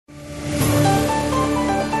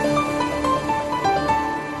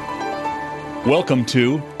Welcome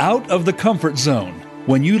to Out of the Comfort Zone.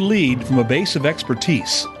 When you lead from a base of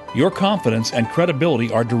expertise, your confidence and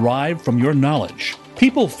credibility are derived from your knowledge.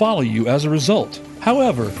 People follow you as a result.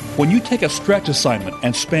 However, when you take a stretch assignment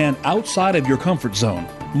and span outside of your comfort zone,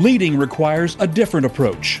 leading requires a different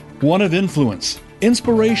approach, one of influence,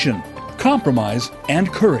 inspiration, compromise,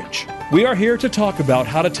 and courage. We are here to talk about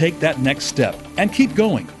how to take that next step and keep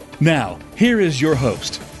going. Now, here is your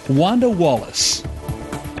host, Wanda Wallace.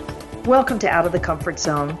 Welcome to Out of the Comfort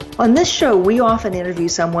Zone. On this show, we often interview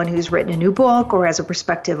someone who's written a new book or has a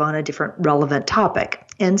perspective on a different relevant topic.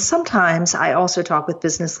 And sometimes I also talk with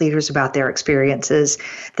business leaders about their experiences,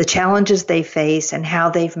 the challenges they face, and how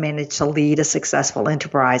they've managed to lead a successful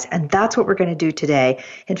enterprise. And that's what we're going to do today.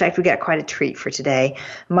 In fact, we got quite a treat for today.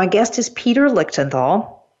 My guest is Peter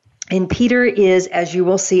Lichtenthal. And Peter is, as you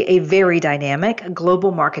will see, a very dynamic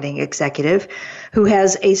global marketing executive who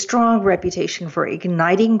has a strong reputation for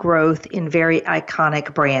igniting growth in very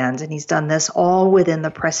iconic brands. And he's done this all within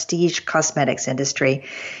the prestige cosmetics industry.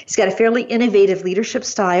 He's got a fairly innovative leadership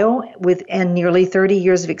style and nearly 30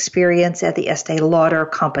 years of experience at the Estee Lauder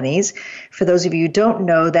companies. For those of you who don't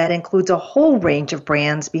know, that includes a whole range of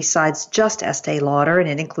brands besides just Estee Lauder, and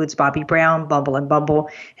it includes Bobbi Brown, Bumble and Bumble,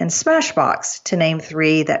 and Smashbox, to name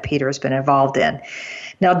three that Peter has been involved in.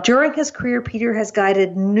 Now, during his career, Peter has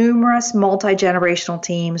guided numerous multi-generational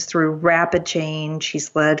teams through rapid change.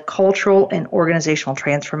 He's led cultural and organizational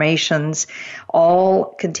transformations,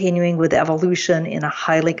 all continuing with evolution in a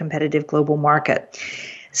highly competitive global market.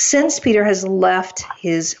 Since Peter has left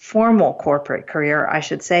his formal corporate career, I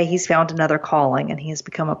should say, he's found another calling, and he has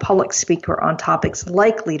become a public speaker on topics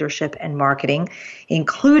like leadership and marketing,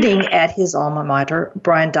 including at his alma mater,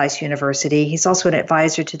 Brandeis University. He's also an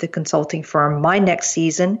advisor to the consulting firm My Next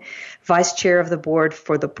Season, vice chair of the board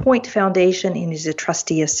for the Point Foundation, and he's a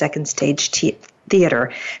trustee of Second Stage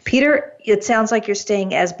Theater. Peter, it sounds like you're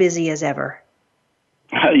staying as busy as ever.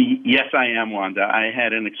 Yes, I am, Wanda. I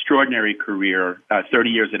had an extraordinary career, 30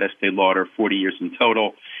 years at Estee Lauder, 40 years in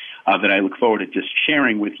total, that I look forward to just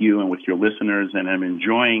sharing with you and with your listeners, and I'm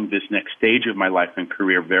enjoying this next stage of my life and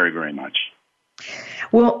career very, very much.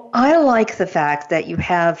 Well, I like the fact that you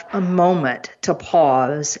have a moment to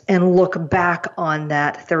pause and look back on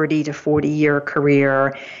that 30 to 40-year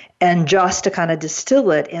career and just to kind of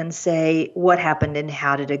distill it and say what happened and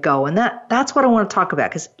how did it go. And that's what I want to talk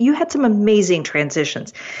about, because you had some amazing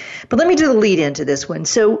transitions. But let me do the lead into this one.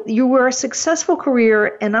 So you were a successful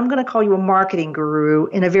career, and I'm going to call you a marketing guru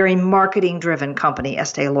in a very marketing-driven company,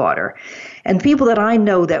 Estee Lauder. And people that I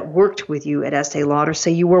know that worked with you at Estee Lauder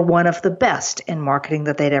say you were one of the best in marketing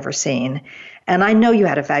that they'd ever seen. And I know you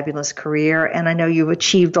had a fabulous career, and I know you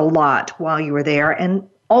achieved a lot while you were there, and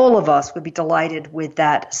all of us would be delighted with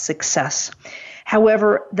that success.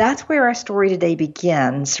 However, that's where our story today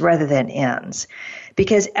begins rather than ends.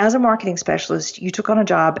 Because as a marketing specialist, you took on a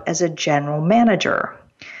job as a general manager.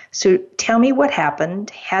 So tell me what happened.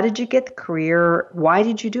 How did you get the career? Why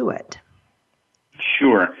did you do it?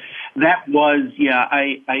 Sure. That was,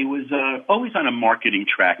 I was always on a marketing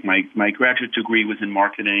track. My graduate degree was in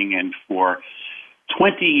marketing, and for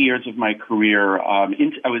 20 years of my career, I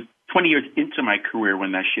was 20 years into my career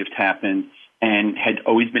when that shift happened, and had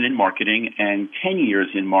always been in marketing, and 10 years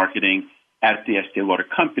in marketing at the Estee Lauder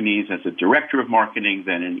companies as a director of marketing,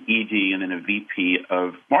 then an ED, and then a VP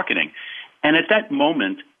of marketing. And at that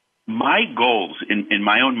moment, my goals in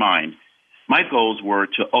my own mind, my goals were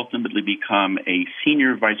to ultimately become a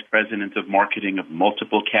senior vice president of marketing of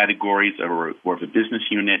multiple categories or of a business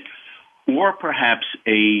unit, or perhaps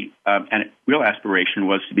a real aspiration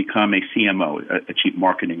was to become a CMO, a chief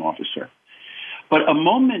marketing officer. But a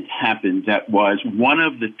moment happened that was one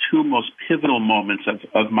of the two most pivotal moments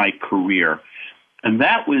of my career. And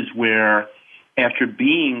that was where, after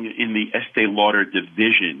being in the Estee Lauder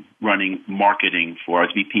division running marketing I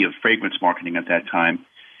was VP of fragrance marketing at that time,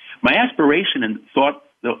 my aspiration and thought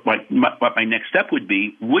what my next step would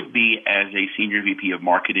be as a senior VP of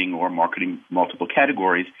marketing or marketing multiple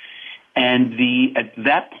categories. And at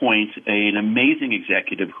that point, an amazing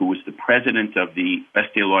executive who was the president of the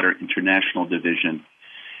Estee Lauder International Division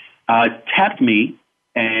tapped me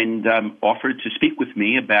and offered to speak with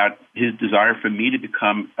me about his desire for me to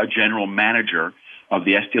become a general manager of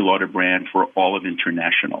the Estee Lauder brand for all of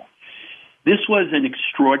International. This was an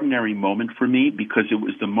extraordinary moment for me because it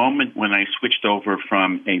was the moment when I switched over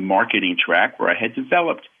from a marketing track where I had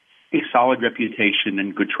developed a solid reputation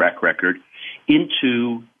and good track record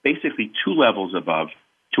into basically two levels above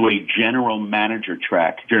to a general manager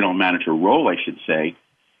role, I should say,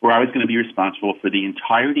 where I was going to be responsible for the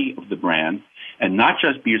entirety of the brand and not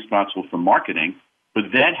just be responsible for marketing, but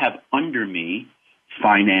then have under me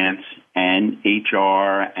finance and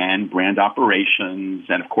HR and brand operations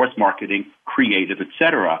and, of course, marketing, creative,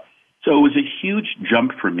 etc. So it was a huge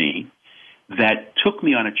jump for me that took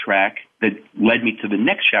me on a track that led me to the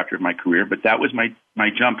next chapter of my career, but that was my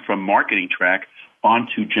jump from marketing track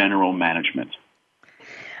onto general management.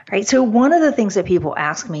 Right. So one of the things that people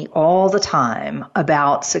ask me all the time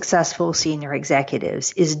about successful senior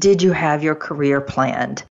executives is, did you have your career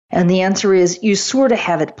planned? And the answer is, you sort of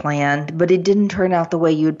have it planned, but it didn't turn out the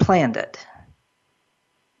way you'd planned it.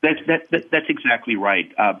 That's exactly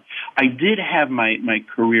right. I did have my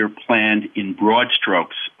career planned in broad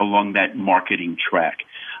strokes along that marketing track.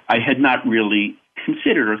 I had not really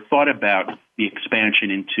considered or thought about the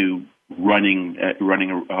expansion into running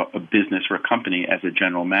a business or a company as a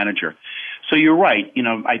general manager. So you're right.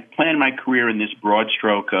 I planned my career in this broad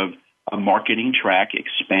stroke of a marketing track,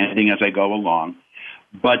 expanding as I go along.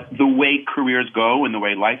 But the way careers go and the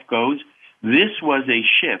way life goes, this was a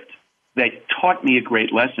shift that taught me a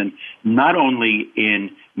great lesson, not only in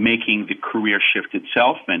making the career shift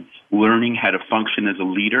itself and learning how to function as a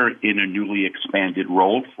leader in a newly expanded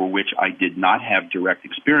role for which I did not have direct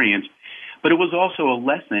experience, but it was also a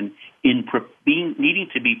lesson in needing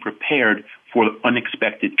to be prepared for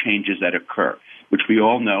unexpected changes that occur, which we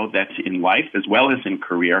all know that's in life as well as in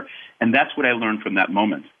career, and that's what I learned from that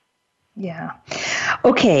moment. Yeah.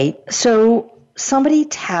 Okay, so somebody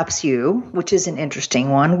taps you, which is an interesting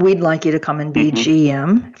one. We'd like you to come and be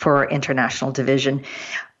GM for our international division.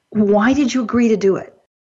 Why did you agree to do it?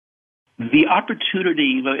 The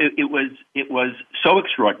opportunity, it was so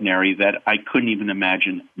extraordinary that I couldn't even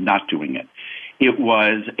imagine not doing it. It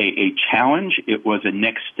was a challenge. It was a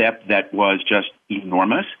next step that was just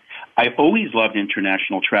enormous. I always loved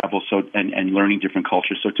international travel and learning different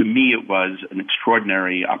cultures. So to me, it was an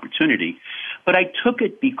extraordinary opportunity. But I took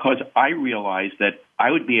it because I realized that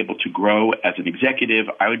I would be able to grow as an executive.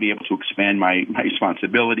 I would be able to expand my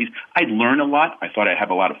responsibilities. I'd learn a lot. I thought I'd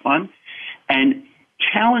have a lot of fun. And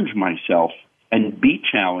challenge myself and be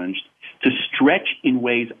challenged to stretch in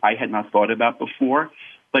ways I had not thought about before,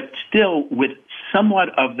 but still with somewhat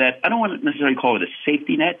of that, I don't want to necessarily call it a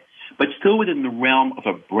safety net, but still within the realm of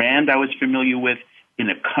a brand I was familiar with, in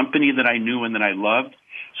a company that I knew and that I loved.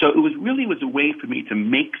 So it was a way for me to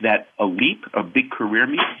make that a leap, a big career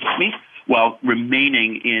leap, while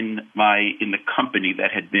remaining in the company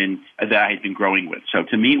that I had been growing with. So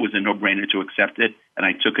to me, it was a no-brainer to accept it, and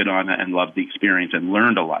I took it on and loved the experience and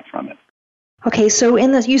learned a lot from it. Okay, so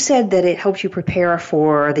you said that it helped you prepare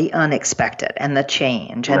for the unexpected and the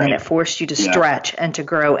change, and then it forced you to stretch and to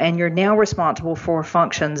grow, and you're now responsible for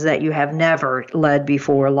functions that you have never led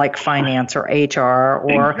before, like finance or HR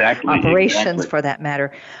or operations for that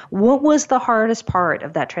matter. What was the hardest part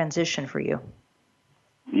of that transition for you?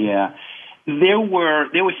 Yeah. There were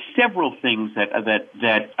several things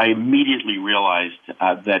that I immediately realized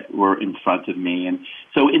that were in front of me, and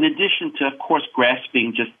so in addition to, of course,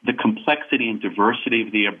 grasping just the complexity and diversity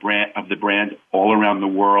of the brand all around the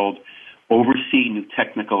world, overseeing the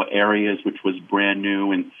technical areas, which was brand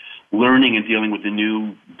new, and learning and dealing with a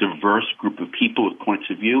new diverse group of people with points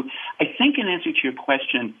of view, I think in answer to your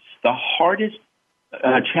question, the hardest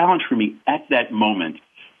challenge for me at that moment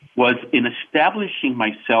was in establishing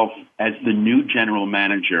myself as the new general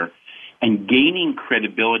manager and gaining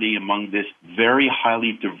credibility among this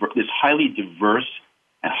highly diverse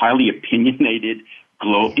and highly opinionated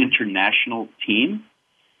international team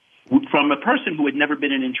from a person who had never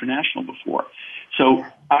been an international before. So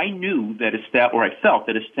I knew that, I felt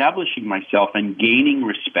that establishing myself and gaining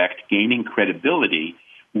respect, gaining credibility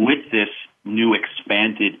with this new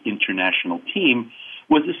expanded international team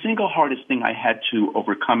was the single hardest thing I had to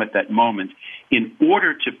overcome at that moment in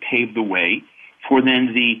order to pave the way for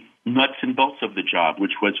then the nuts and bolts of the job,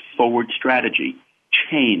 which was forward strategy,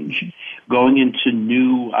 change, going into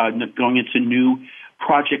new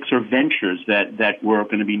projects or ventures that were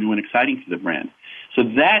going to be new and exciting to the brand. So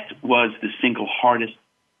that was the single hardest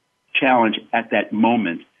challenge at that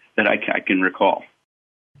moment that I can recall.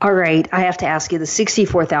 All right, I have to ask you the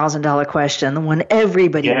 $64,000 question. The one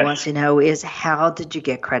everybody wants to know is, how did you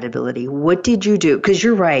get credibility? What did you do? Because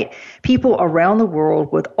you're right, people around the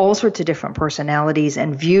world with all sorts of different personalities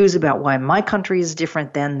and views about why my country is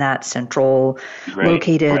different than that central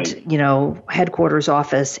located, headquarters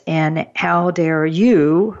office. And how dare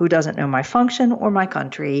you, who doesn't know my function or my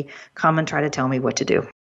country, come and try to tell me what to do?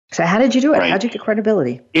 So how did you do it? How did you get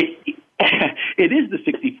credibility? It is the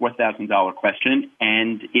 $64,000 question,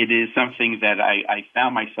 and it is something that I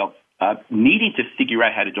found myself needing to figure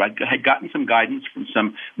out how to do. I had gotten some guidance from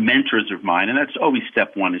some mentors of mine, and that's always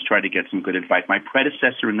step one, is try to get some good advice. My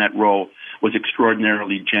predecessor in that role was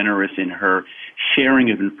extraordinarily generous in her sharing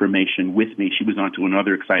of information with me. She was on to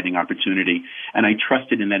another exciting opportunity, and I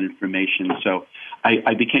trusted in that information. So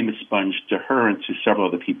I became a sponge to her and to several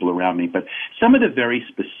other people around me. But some of the very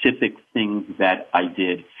specific things that I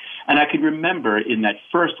did, and I can remember in that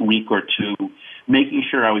first week or two, making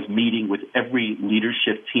sure I was meeting with every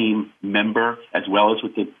leadership team member as well as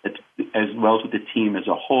with the team as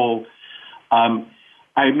a whole.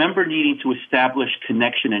 I remember needing to establish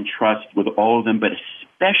connection and trust with all of them, but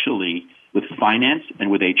especially with finance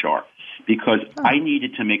and with HR, because I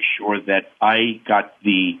needed to make sure that I got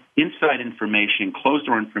the inside information,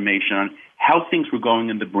 closed-door information on how things were going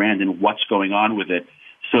in the brand and what's going on with it,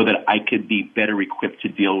 so that I could be better equipped to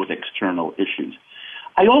deal with external issues.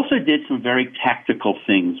 I also did some very tactical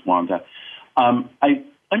things, Wanda. I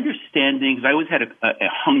always had a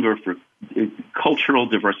hunger for cultural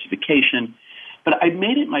diversification, but I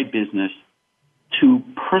made it my business to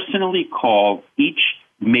personally call each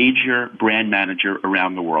major brand manager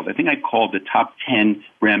around the world. I think I called the top 10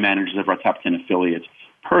 brand managers of our top 10 affiliates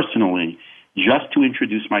personally, just to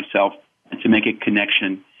introduce myself and to make a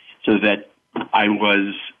connection so that I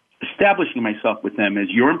was establishing myself with them as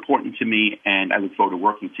you're important to me and I look forward to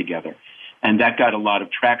working together. And that got a lot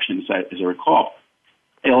of traction, as I recall.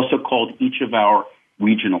 I also called each of our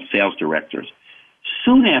regional sales directors.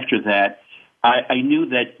 Soon after that, I knew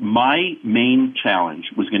that my main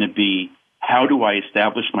challenge was going to be, how do I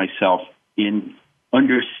establish myself in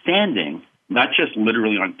understanding, not just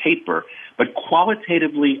literally on paper, but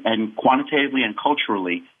qualitatively and quantitatively and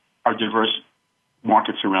culturally, our diverse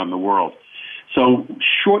markets around the world. So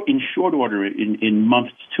in short order, in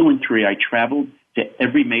months 2 and 3, I traveled to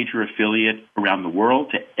every major affiliate around the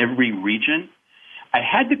world, to every region. I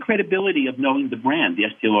had the credibility of knowing the brand, the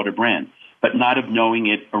Estée Lauder brand, but not of knowing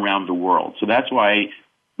it around the world. So that's why I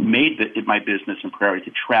made it my business and priority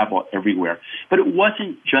to travel everywhere. But it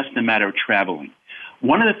wasn't just a matter of traveling.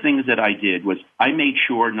 One of the things that I did was I made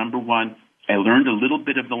sure, number one, I learned a little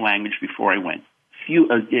bit of the language before I went.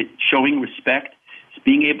 Showing respect,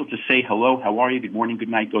 being able to say hello, how are you, good morning, good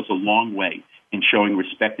night goes a long way in showing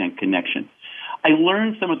respect and connection. I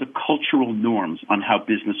learned some of the cultural norms on how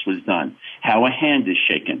business was done, how a hand is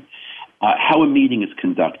shaken, how a meeting is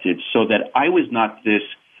conducted, so that I was not this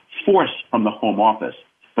force from the home office,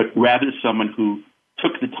 but rather someone who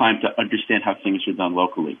took the time to understand how things are done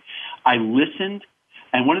locally. I listened,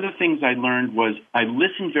 and one of the things I learned was I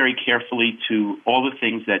listened very carefully to all the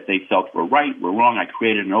things that they felt were right, were wrong. I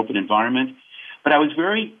created an open environment, but I was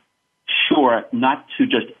very sure not to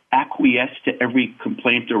just acquiesce to every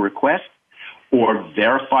complaint or request or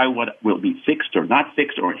verify what will be fixed or not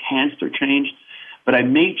fixed or enhanced or changed, but I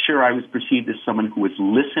made sure I was perceived as someone who was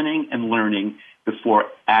listening and learning before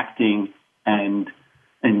acting and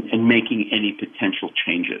making any potential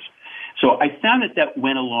changes. So I found that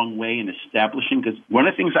went a long way in establishing, because one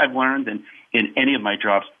of the things I've learned in any of my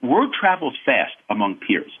jobs, word travels fast among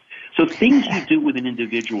peers. So things you do with an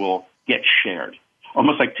individual get shared,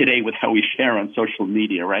 almost like today with how we share on social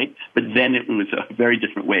media, right? But then it was a very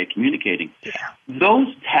different way of communicating. Yeah. Those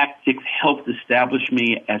tactics helped establish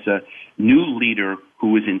me as a new leader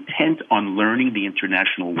who was intent on learning the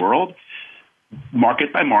international world,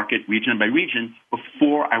 market by market, region by region,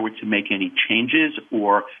 before I were to make any changes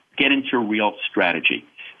or get into real strategy.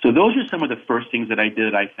 So those are some of the first things that I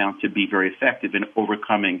did that I found to be very effective in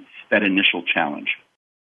overcoming that initial challenge.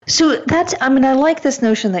 So I like this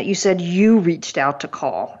notion that you said you reached out to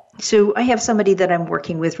call. So I have somebody that I'm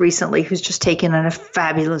working with recently who's just taken on a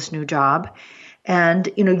fabulous new job. And,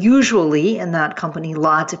 usually in that company,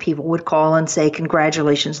 lots of people would call and say,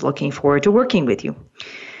 congratulations, looking forward to working with you.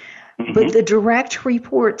 Mm-hmm. But the direct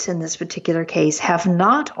reports in this particular case have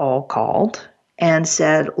not all called and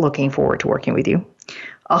said, looking forward to working with you.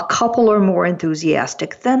 A couple are more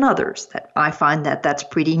enthusiastic than others. I find that that's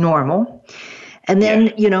pretty normal. And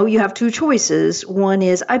then, you have two choices. One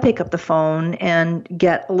is I pick up the phone and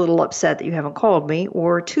get a little upset that you haven't called me.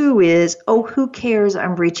 Or two is, oh, who cares?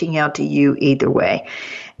 I'm reaching out to you either way.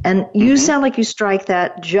 And you sound like you strike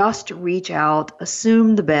that. Just reach out,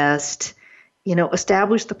 assume the best,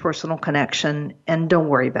 establish the personal connection, and don't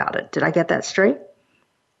worry about it. Did I get that straight?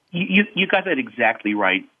 You got that exactly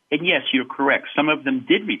right. And yes, you're correct. Some of them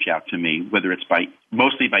did reach out to me, whether it's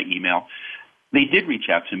mostly by email. They did reach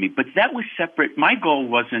out to me, but that was separate. My goal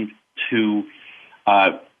wasn't to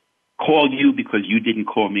call you because you didn't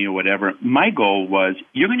call me or whatever. My goal was,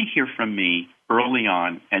 you're going to hear from me early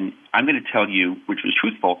on, and I'm going to tell you, which was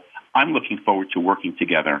truthful, I'm looking forward to working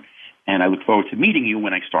together, and I look forward to meeting you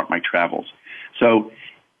when I start my travels. So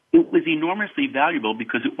it was enormously valuable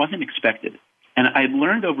because it wasn't expected. And I've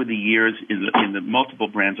learned over the years in the multiple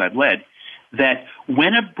brands I've led that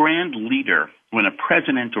when a brand leader, when a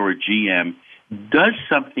president or a GM does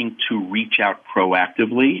something to reach out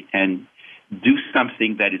proactively and do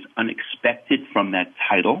something that is unexpected from that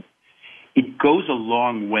title, it goes a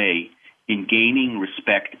long way in gaining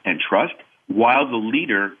respect and trust, while the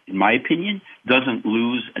leader, in my opinion, doesn't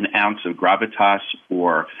lose an ounce of gravitas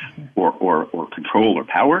or control or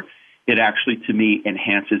power. It actually, to me,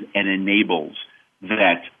 enhances and enables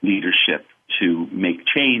that leadership to make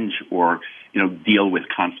change or, deal with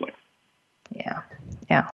conflict. Yeah.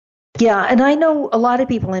 Yeah, and I know a lot of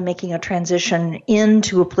people in making a transition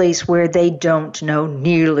into a place where they don't know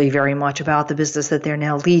nearly very much about the business that they're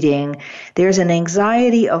now leading. There's an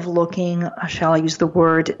anxiety of looking, shall I use the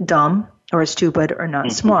word dumb or stupid or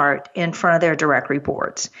not smart in front of their direct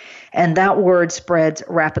reports. And that word spreads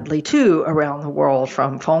rapidly too around the world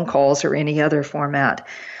from phone calls or any other format.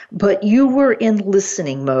 But you were in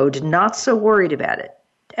listening mode, not so worried about it.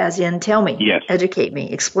 As in, tell me, yes. Educate me,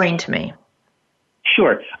 explain to me.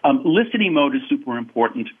 Sure. Listening mode is super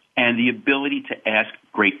important, and the ability to ask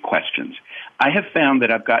great questions. I have found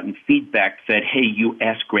that I've gotten feedback that, hey, you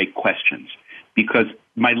ask great questions, because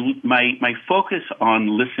my focus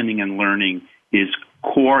on listening and learning is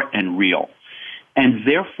core and real. And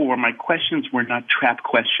therefore, my questions were not trap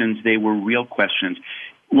questions. They were real questions.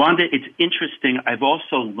 Wanda, it's interesting. I've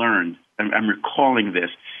also learned, I'm recalling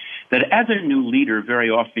this, that as a new leader, very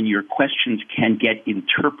often your questions can get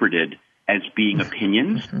interpreted as being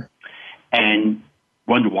opinions, and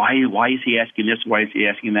wonder why is he asking this, why is he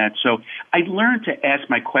asking that? So I learned to ask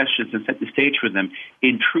my questions and set the stage for them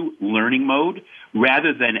in true learning mode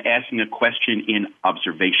rather than asking a question in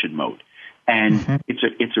observation mode. And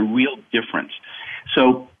it's a real difference.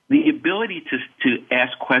 So the ability to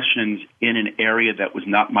ask questions in an area that was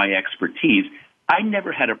not my expertise, I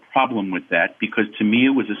never had a problem with that, because to me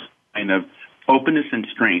it was a sign of openness and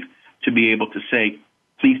strength to be able to say,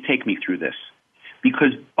 please take me through this.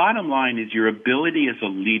 Because bottom line is your ability as a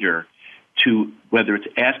leader to, whether it's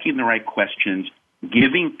asking the right questions,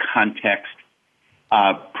 giving context,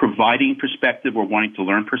 providing perspective or wanting to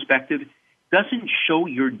learn perspective, doesn't show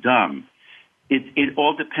you're dumb. It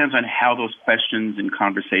all depends on how those questions and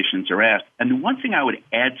conversations are asked. And the one thing I would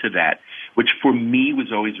add to that, which for me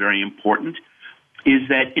was always very important, is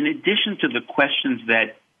that in addition to the questions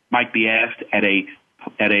that might be asked at a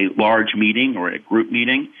large meeting or a group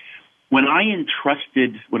meeting, when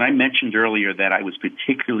I mentioned earlier that I was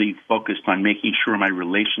particularly focused on making sure my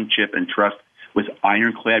relationship and trust was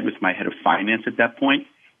ironclad with my head of finance at that point,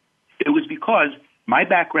 it was because my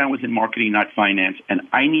background was in marketing, not finance, and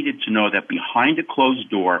I needed to know that behind a closed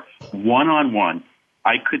door, one-on-one,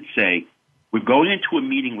 I could say, we're going into a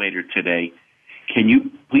meeting later today. Can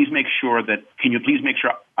you please make sure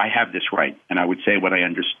I have this right? And I would say what I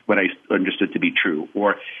understood to be true,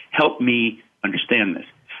 or help me understand this.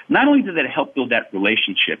 Not only did that help build that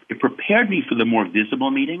relationship, it prepared me for the more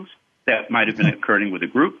visible meetings that might have been occurring with a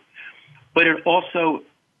group, but it also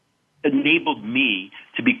enabled me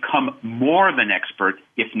to become more of an expert,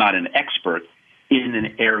 if not an expert, in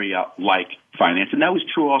an area like finance. And that was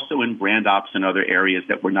true also in brand ops and other areas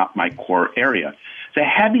that were not my core area. So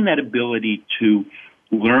having that ability to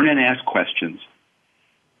learn and ask questions,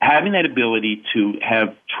 having that ability to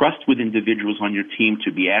have trust with individuals on your team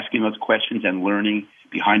to be asking those questions and learning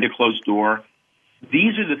behind a closed door,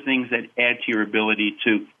 these are the things that add to your ability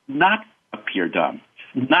to not appear dumb,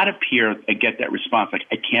 not appear and get that response like,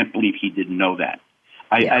 I can't believe he didn't know that.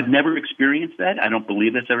 I've never experienced that. I don't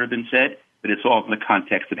believe that's ever been said, but it's all in the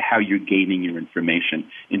context of how you're gaining your information,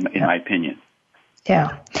 in my opinion.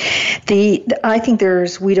 Yeah. I think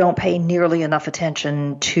we don't pay nearly enough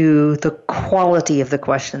attention to the quality of the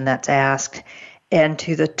question that's asked and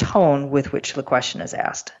to the tone with which the question is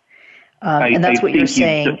asked. And that's what you're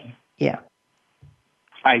saying.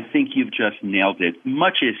 I think you've just nailed it.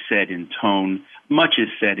 Much is said in tone, much is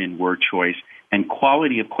said in word choice, and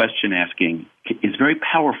quality of question asking is very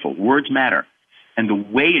powerful. Words matter. And the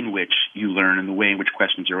way in which you learn and the way in which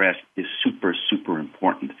questions are asked is super, super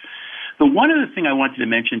important. The one other thing I wanted to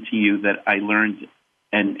mention to you that I learned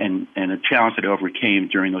and a challenge that I overcame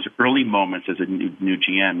during those early moments as a new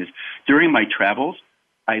GM is during my travels,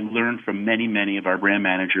 I learned from many, many of our brand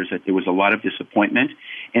managers that there was a lot of disappointment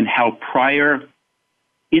in how prior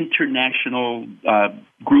international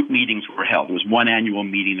group meetings were held. There was one annual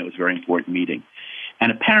meeting that was a very important meeting.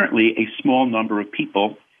 And apparently a small number of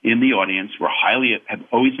people in the audience have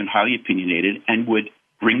always been highly opinionated and would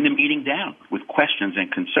bring the meeting down with questions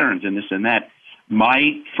and concerns and this and that.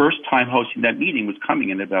 My first time hosting that meeting was coming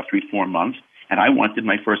in about 3-4 months, and I wanted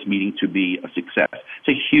my first meeting to be a success. It's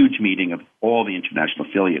a huge meeting of all the international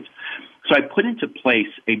affiliates. So I put into place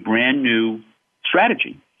a brand new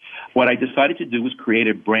strategy. What I decided to do was create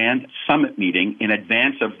a brand summit meeting in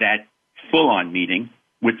advance of that full-on meeting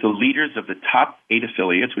with the leaders of the top 8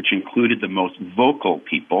 affiliates, which included the most vocal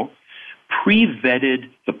people, pre-vetted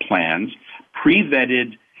the plans,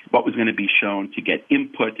 pre-vetted what was going to be shown to get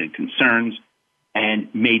input and concerns, and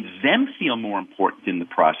made them feel more important in the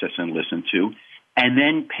process and listened to, and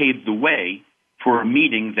then paved the way for a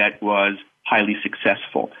meeting that was highly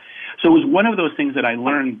successful. So it was one of those things that I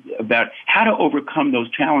learned about how to overcome those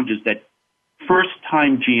challenges that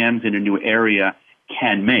first-time GMs in a new area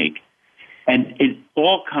can make. And it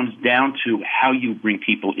all comes down to how you bring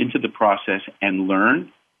people into the process and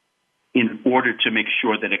learn in order to make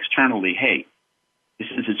sure that externally, hey, this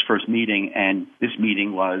is his first meeting, and this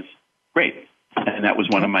meeting was great. And that was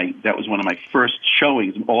one of my first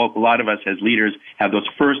showings. A lot of us as leaders have those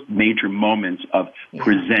first major moments of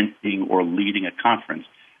presenting or leading a conference.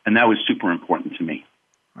 And that was super important to me.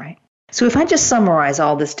 Right. So if I just summarize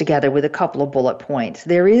all this together with a couple of bullet points,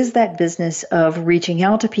 there is that business of reaching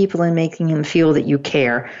out to people and making them feel that you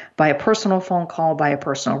care by a personal phone call, by a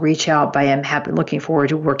personal reach out, by looking forward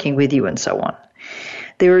to working with you, and so on.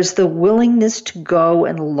 There is the willingness to go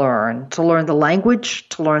and learn the language,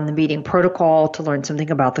 to learn the meeting protocol, to learn something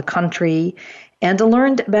about the country, and to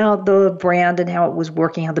learn about the brand and how it was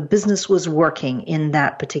working, how the business was working in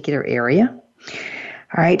that particular area.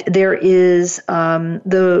 All right. There is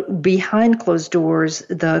the behind closed doors,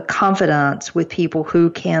 the confidence with people who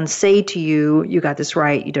can say to you, you got this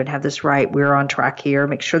right, you don't have this right, we're on track here,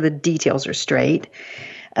 make sure the details are straight.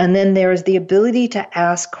 And then there's the ability to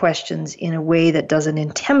ask questions in a way that doesn't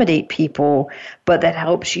intimidate people, but that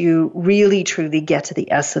helps you really truly get to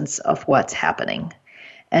the essence of what's happening.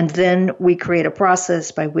 And then we create a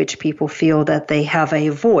process by which people feel that they have a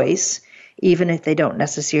voice, even if they don't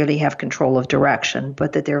necessarily have control of direction,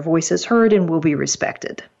 but that their voice is heard and will be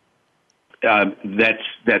respected.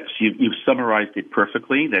 You've summarized it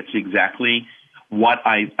perfectly. That's exactly what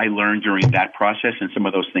I learned during that process and some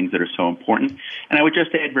of those things that are so important. And I would just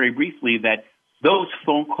add very briefly that those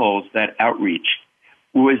phone calls, that outreach,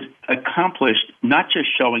 was accomplished not just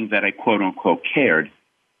showing that I quote-unquote cared,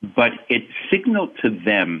 but it signaled to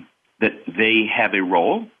them that they have a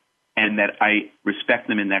role and that I respect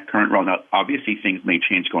them in that current role. Now, obviously, things may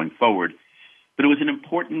change going forward, but it was an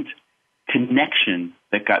important connection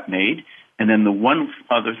that got made. And then the one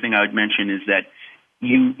other thing I would mention is that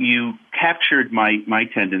you captured my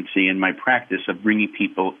tendency and my practice of bringing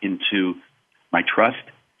people into my trust,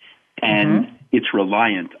 and it's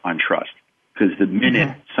reliant on trust. Because the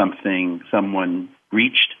minute someone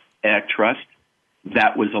reached that trust,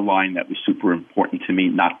 that was a line that was super important to me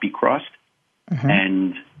not be crossed.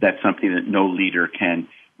 And that's something that no leader can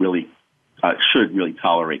really, should really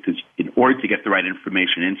tolerate. Because in order to get the right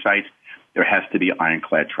information insights, there has to be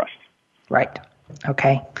ironclad trust. Right.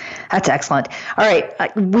 Okay. That's excellent. All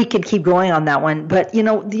right. We could keep going on that one, but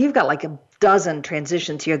you've got like a dozen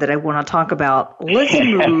transitions here that I want to talk about. Let's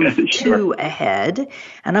move to ahead.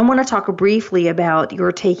 And I want to talk briefly about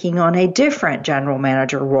your taking on a different general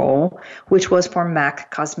manager role, which was for MAC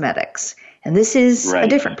Cosmetics. And this is a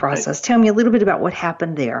different process. Tell me a little bit about what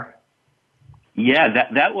happened there. Yeah,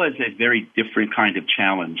 that was a very different kind of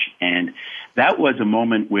challenge. And that was a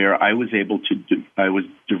moment where I was able to, I was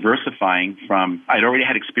diversifying from, I'd already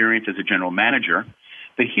had experience as a general manager,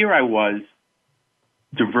 but here I was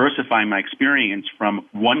diversifying my experience from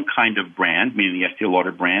one kind of brand, meaning the Estee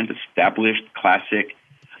Lauder brand, established, classic,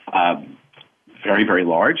 very, very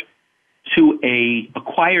large, to a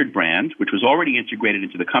acquired brand, which was already integrated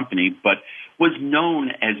into the company, but was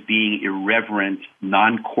known as being irreverent,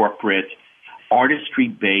 non-corporate,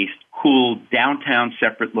 artistry-based, cool, downtown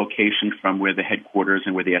separate location from where the headquarters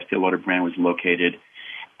and where the Estee Lauder brand was located.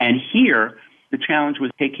 And here, the challenge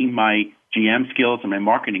was taking my GM skills and my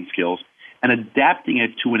marketing skills and adapting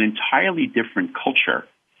it to an entirely different culture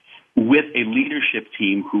with a leadership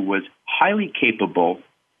team who was highly capable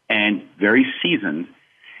and very seasoned.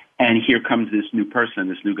 And here comes this new person,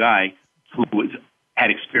 this new guy, who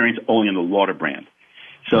had experience only in the Lauder brand.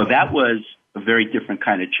 So that was a very different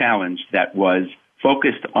kind of challenge that was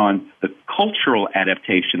focused on the cultural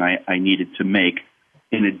adaptation I needed to make,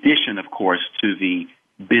 in addition, of course, to the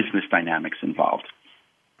business dynamics involved.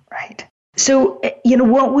 Right. So,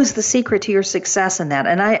 what was the secret to your success in that?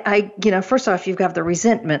 And I first off, you've got the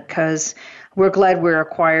resentment because we're glad we're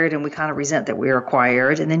acquired and we kind of resent that we're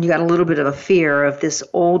acquired. And then you got a little bit of a fear of this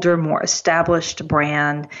older, more established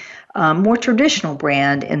brand, more traditional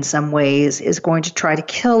brand in some ways is going to try to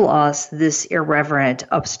kill us, this irreverent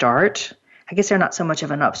upstart. I guess they're not so much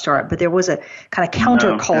of an upstart, but there was a kind of No,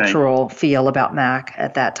 countercultural feel about Mac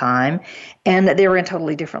at that time, and they were in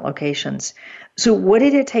totally different locations. So what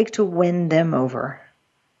did it take to win them over?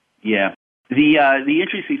 Yeah. The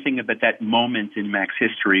interesting thing about that moment in Mac's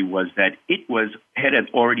history was that it had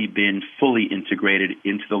already been fully integrated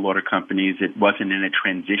into the Lauder companies. It wasn't in a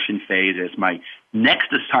transition phase as my next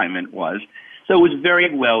assignment was. So it was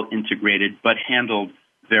very well integrated, but handled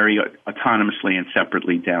very autonomously and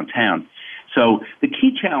separately downtown. So the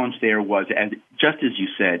key challenge there was, just as you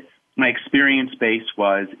said, my experience base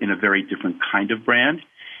was in a very different kind of brand.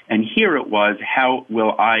 And here it was, how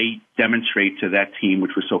will I demonstrate to that team,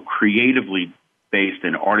 which was so creatively based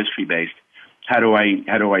and artistry based, how do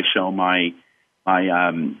I show my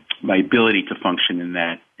ability to function in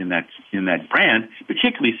that brand,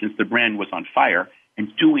 particularly since the brand was on fire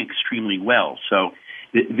and doing extremely well. So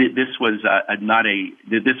this was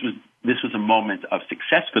a moment of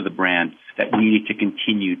success for the brand that needed to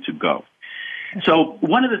continue to go. So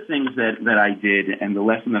one of the things that I did, and the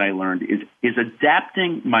lesson that I learned, is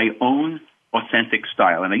adapting my own authentic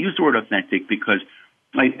style. And I use the word authentic because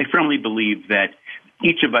I firmly believe that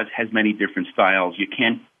each of us has many different styles. You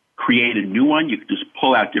can't create a new one. You can just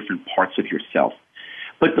pull out different parts of yourself.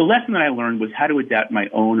 But the lesson that I learned was how to adapt my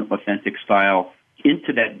own authentic style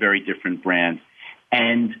into that very different brand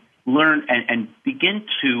and learn and begin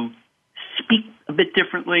to speak a bit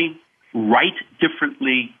differently, write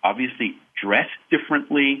differently, obviously dress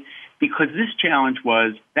differently, because this challenge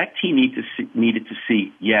was that team needed to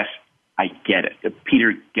see, yes, I get it.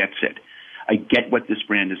 Peter gets it. I get what this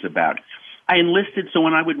brand is about. I enlisted, so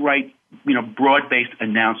when I would write, broad-based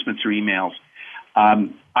announcements or emails,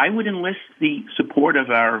 I would enlist the support of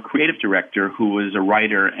our creative director, who was a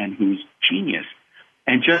writer and who's genius.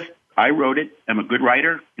 And I wrote it. I'm a good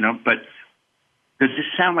writer, but does this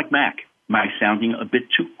sound like Mac? Am I sounding a bit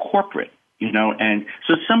too corporate? And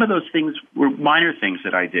so some of those things were minor things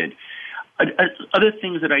that I did. Other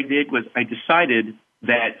things that I did was I decided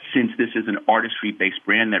that since this is an artistry-based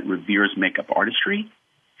brand that reveres makeup artistry,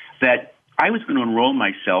 that I was going to enroll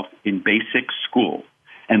myself in basic school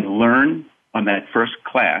and learn in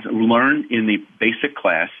the basic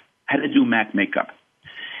class how to do Mac makeup.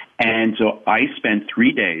 And so I spent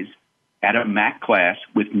 3 days at a Mac class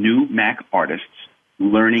with new Mac artists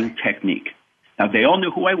learning technique. Now, they all knew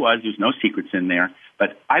who I was. There's no secrets in there.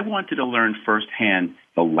 But I wanted to learn firsthand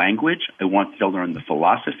the language. I wanted to learn the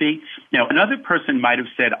philosophy. Now, another person might have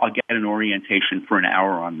said, I'll get an orientation for an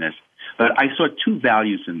hour on this. But I saw two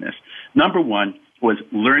values in this. Number one was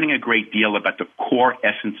learning a great deal about the core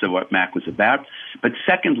essence of what Mac was about. But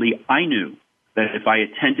secondly, I knew that if I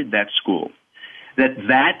attended that school,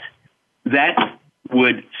 that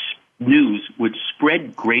news would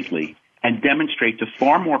spread greatly and demonstrate to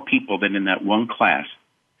far more people than in that one class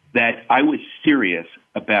that I was serious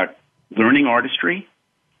about learning artistry.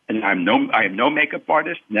 And I am no makeup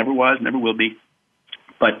artist, never was, never will be.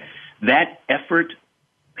 But that effort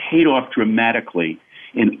paid off dramatically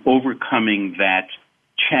in overcoming that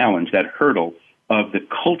challenge, that hurdle of the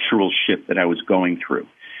cultural shift that I was going through.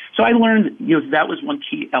 So I learned, that was one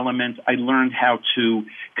key element. I learned how to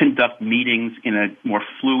conduct meetings in a more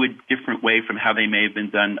fluid, different way from how they may have been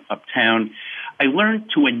done uptown. I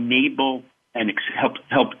learned to enable and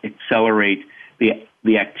help accelerate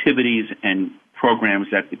the activities and programs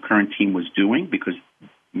that the current team was doing because,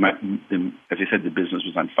 as I said, the business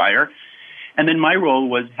was on fire. And then my role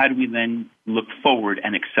was how do we then look forward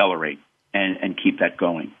and accelerate and keep that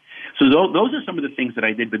going. So those are some of the things that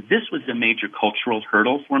I did, but this was a major cultural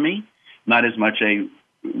hurdle for me, not as much a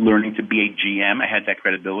learning to be a GM. I had that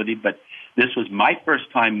credibility, but this was my first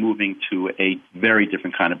time moving to a very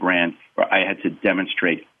different kind of brand where I had to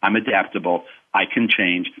demonstrate I'm adaptable, I can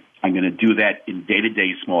change, I'm going to do that in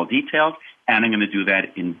day-to-day small details, and I'm going to do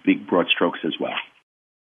that in big, broad strokes as well.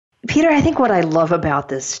 Peter, I think what I love about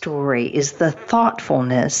this story is the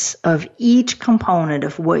thoughtfulness of each component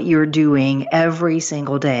of what you're doing every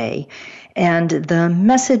single day and the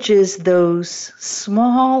messages those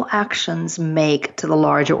small actions make to the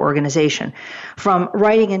larger organization, from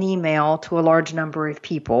writing an email to a large number of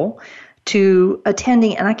people to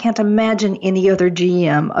attending, and I can't imagine any other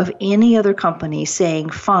GM of any other company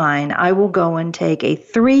saying, fine, I will go and take a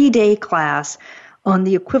 3-day class on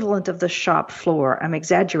the equivalent of the shop floor. I'm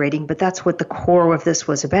exaggerating, but that's what the core of this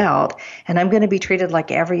was about. And I'm going to be treated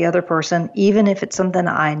like every other person, even if it's something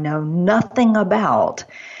I know nothing about.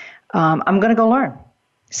 I'm going to go learn.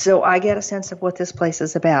 So I get a sense of what this place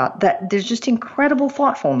is about. That there's just incredible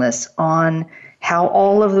thoughtfulness on how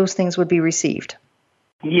all of those things would be received.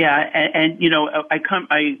 Yeah, and I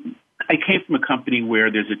came from a company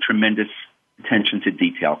where there's a tremendous attention to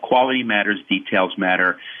detail. Quality matters, details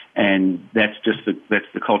matter, and that's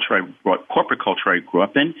the culture corporate culture I grew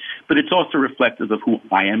up in. But it's also reflective of who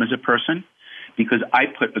I am as a person, because I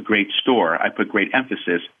put great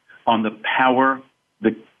emphasis on the power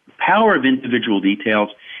of individual details,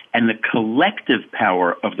 and the collective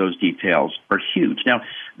power of those details are huge. Now,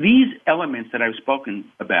 these elements that I've spoken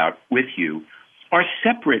about with you are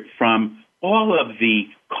separate from all of the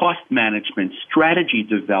cost management, strategy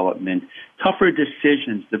development, tougher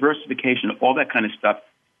decisions, diversification, all that kind of stuff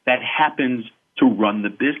that happens to run the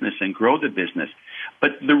business and grow the business.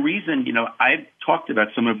 But the reason, I've talked about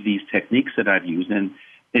some of these techniques that I've used, and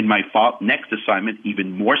in my next assignment,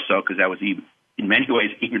 even more so, because that was in many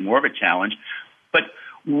ways even more of a challenge. But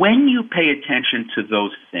when you pay attention to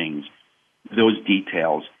those things, those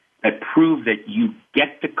details that prove that you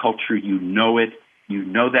get the culture, you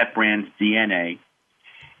know that brand's DNA,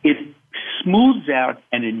 it smooths out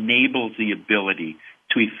and enables the ability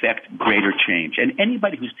to effect greater change. And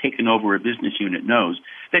anybody who's taken over a business unit knows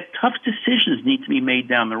that tough decisions need to be made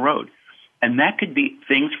down the road. And that could be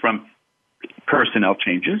things from personnel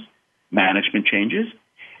changes, management changes,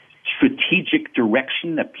 strategic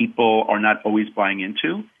direction that people are not always buying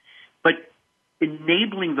into. But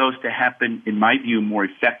enabling those to happen, in my view, more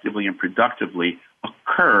effectively and productively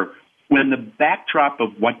occur when the backdrop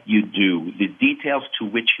of what you do, the details to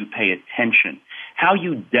which you pay attention, how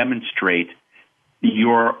you demonstrate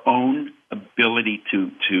your own ability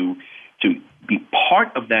to be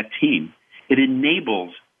part of that team, it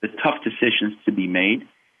enables the tough decisions to be made,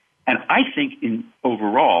 and I think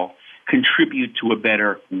overall contribute to a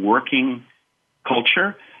better working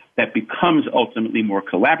culture that becomes ultimately more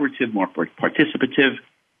collaborative, more participative,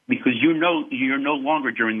 because you're no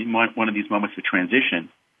longer during one of these moments of transition,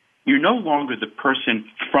 you're no longer the person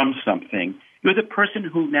from something. You're the person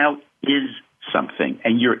who now is something,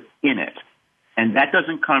 and you're in it. And that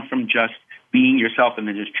doesn't come from just being yourself and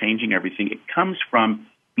then just changing everything. It comes from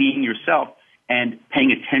being yourself and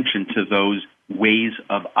paying attention to those ways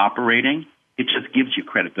of operating. It just gives you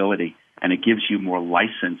credibility, and it gives you more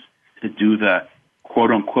license to do the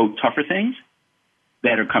quote-unquote tougher things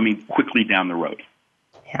that are coming quickly down the road.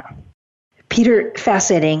 Yeah. Peter,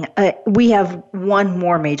 fascinating. We have one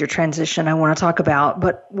more major transition I want to talk about,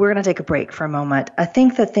 but we're going to take a break for a moment. I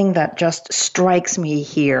think the thing that just strikes me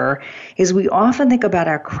here is we often think about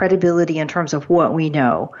our credibility in terms of what we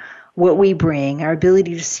know, what we bring, our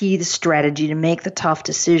ability to see the strategy, to make the tough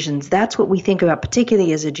decisions. That's what we think about,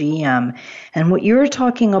 particularly as a GM. And what you're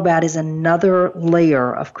talking about is another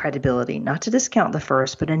layer of credibility, not to discount the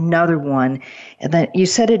first, but another one. And that you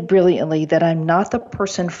said it brilliantly, that I'm not the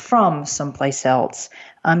person from someplace else.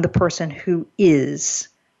 I'm the person who is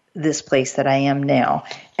this place that I am now.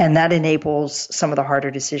 And that enables some of the harder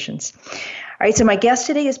decisions. All right, so my guest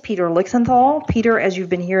today is Peter Lichtenthal. Peter, as you've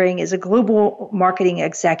been hearing, is a global marketing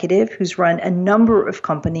executive who's run a number of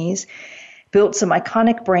companies, built some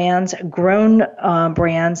iconic brands, grown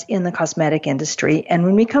brands in the cosmetic industry. And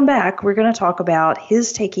when we come back, we're going to talk about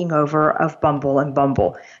his taking over of Bumble and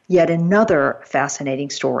Bumble, yet another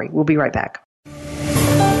fascinating story. We'll be right back.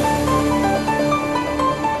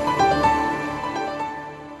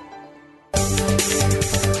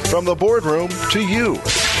 From the boardroom to you,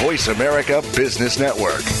 Voice America Business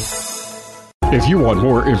Network. If you want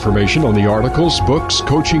more information on the articles, books,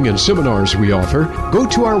 coaching, and seminars we offer, go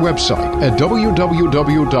to our website at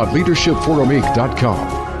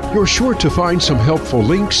www.leadershipforuminc.com. You're sure to find some helpful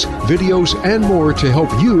links, videos, and more to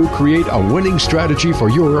help you create a winning strategy for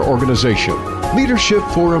your organization. Leadership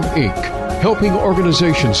Forum, Inc., helping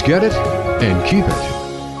organizations get it and keep it.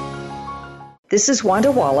 This is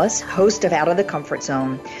Wanda Wallace, host of Out of the Comfort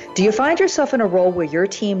Zone. Do you find yourself in a role where your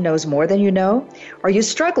team knows more than you know? Are you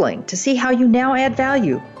struggling to see how you now add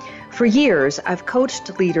value? For years, I've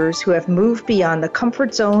coached leaders who have moved beyond the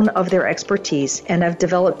comfort zone of their expertise and have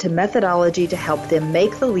developed a methodology to help them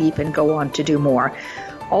make the leap and go on to do more.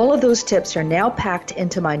 All of those tips are now packed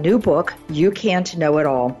into my new book, You Can't Know It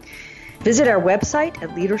All. Visit our website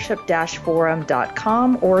at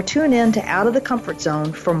leadership-forum.com or tune in to Out of the Comfort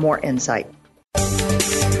Zone for more insight.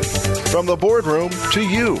 From the boardroom to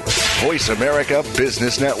you, Voice America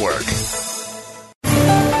Business Network.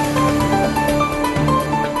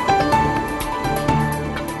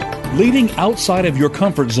 Leading outside of your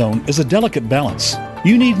comfort zone is a delicate balance.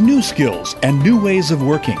 You need new skills and new ways of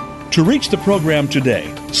working. To reach the program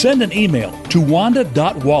today, send an email to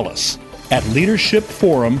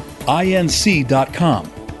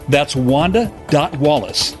wanda.wallace@leadershipforuminc.com. That's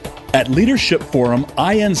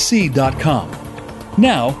wanda.wallace@leadershipforuminc.com.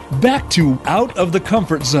 Now, back to Out of the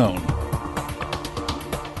Comfort Zone.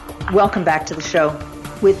 Welcome back to the show.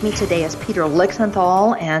 With me today is Peter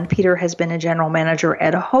Lichtenthal, and Peter has been a general manager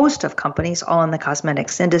at a host of companies, all in the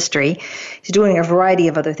cosmetics industry. He's doing a variety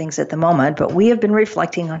of other things at the moment, but we have been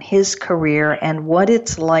reflecting on his career and what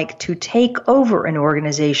it's like to take over an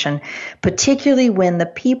organization, particularly when the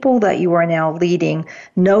people that you are now leading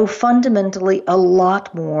know fundamentally a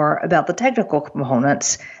lot more about the technical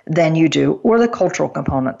components than you do, or the cultural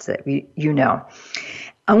components that you know.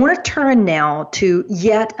 I want to turn now to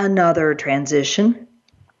yet another transition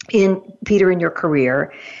in your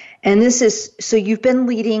career. And this is, so you've been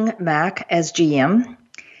leading Mac as GM.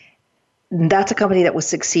 That's a company that was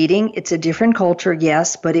succeeding. It's a different culture,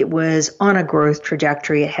 yes, but it was on a growth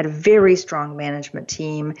trajectory. It had a very strong management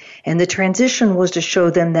team. And the transition was to show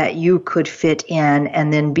them that you could fit in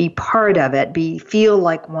and then be part of it, feel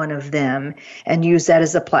like one of them, and use that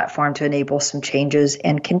as a platform to enable some changes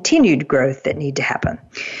and continued growth that need to happen.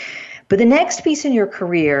 But the next piece in your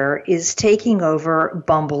career is taking over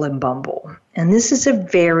Bumble & Bumble. And this is a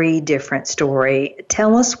very different story.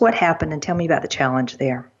 Tell us what happened and tell me about the challenge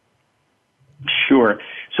there. Sure.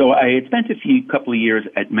 So I had spent a couple of years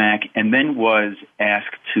at Mac and then was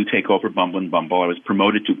asked to take over Bumble & Bumble. I was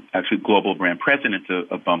promoted to actually global brand president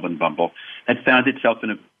of Bumble & Bumble. That found itself in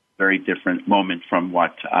a very different moment from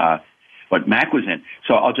what Mac was in.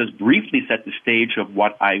 So I'll just briefly set the stage of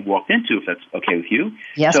what I walked into, if that's okay with you.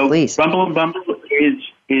 Yes, so please. Bumble & Bumble is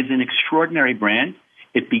an extraordinary brand.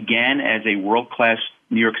 It began as a world-class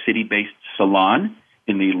New York City-based salon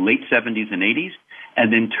in the late 70s and 80s,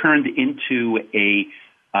 and then turned into a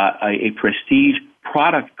prestige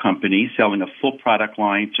product company selling a full product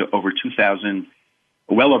line to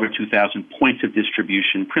well over 2,000 points of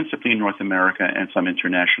distribution, principally in North America and some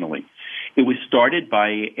internationally. It was started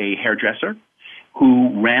by a hairdresser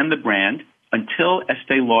who ran the brand until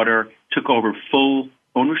Estée Lauder took over full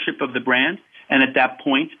ownership of the brand. And at that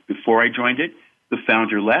point, before I joined it, the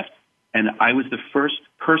founder left, and I was the first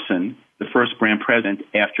brand president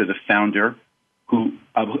after the founder, who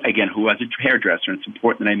was a hairdresser. And it's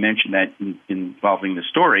important that I mention that involving the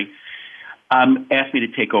story, asked me to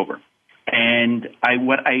take over. And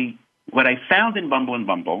what I found in Bumble &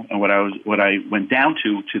 Bumble, and what I went down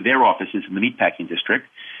to their offices in the meatpacking district,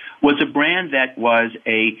 was a brand that was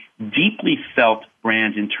a deeply felt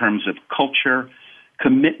brand in terms of culture,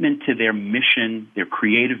 commitment to their mission, their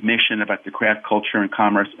creative mission about the craft, culture, and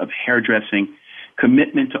commerce of hairdressing,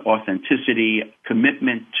 commitment to authenticity,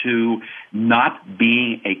 commitment to not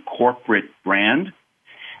being a corporate brand,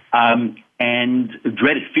 and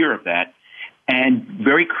dreaded fear of that. And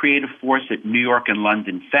very creative force at New York and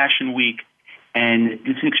London Fashion Week. And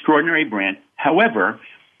it's an extraordinary brand. However,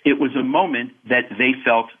 it was a moment that they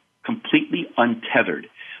felt completely untethered.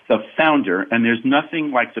 The founder, and there's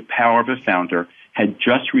nothing like the power of a founder, had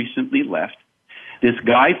just recently left. This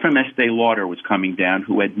guy from Estée Lauder was coming down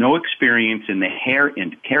who had no experience in the hair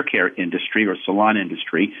care industry or salon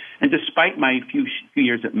industry. And despite my few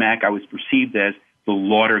years at Mac, I was perceived as the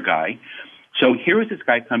Lauder guy. So here was this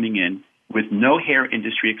guy coming in with no hair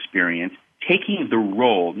industry experience, taking the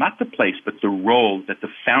role, not the place, but the role that the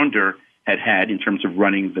founder had in terms of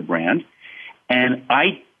running the brand. And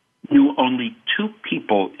I knew only two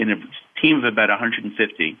people in a team of about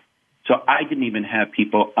 150, so I didn't even have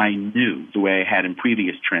people I knew the way I had in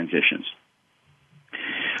previous transitions.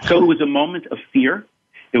 So it was a moment of fear.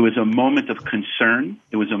 It was a moment of concern.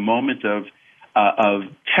 It was a moment of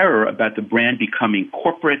terror about the brand becoming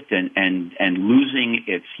corporate and losing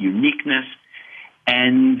its uniqueness.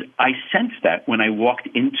 And I sensed that when I walked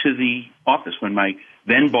into the office, when my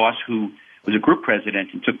then boss, who was a group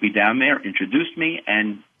president and took me down there, introduced me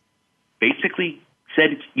and basically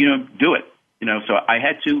said, do it. So I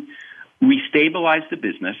had to restabilize the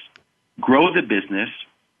business, grow the business,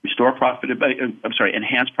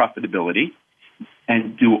 enhance profitability,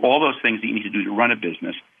 and do all those things that you need to do to run a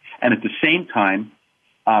business. And at the same time,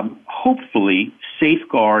 hopefully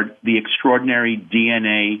safeguard the extraordinary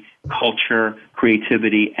DNA, culture,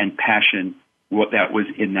 creativity, and passion that was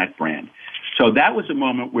in that brand. So that was a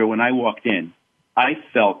moment where when I walked in, I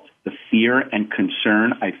felt the fear and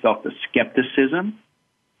concern. I felt the skepticism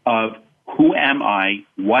of who am I,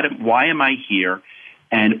 why am I here,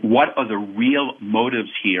 and what are the real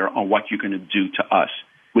motives here on what you're going to do to us,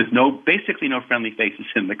 with basically no friendly faces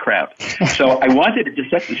in the crowd. So I wanted to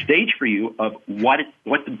set the stage for you of what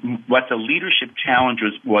the leadership challenge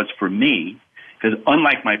was for me, because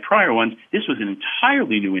unlike my prior ones, this was an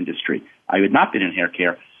entirely new industry. I had not been in hair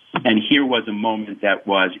care, and here was a moment that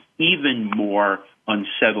was even more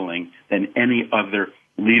unsettling than any other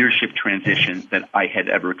leadership transition that I had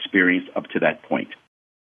ever experienced up to that point.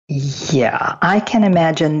 Yeah, I can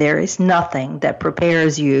imagine there is nothing that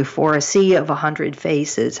prepares you for a sea of 100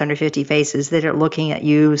 faces, 150 faces that are looking at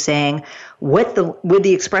you saying, with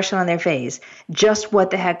the expression on their face, just what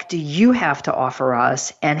the heck do you have to offer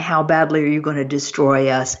us, and how badly are you going to destroy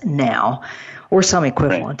us now, or some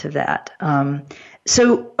equivalent of that.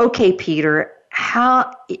 So, okay, Peter,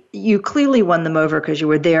 how you clearly won them over because you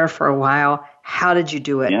were there for a while. How did you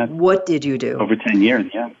do it? Yeah. What did you do? Over 10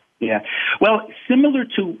 years, yeah. Yeah. Well, similar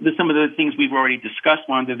to some of the things we've already discussed,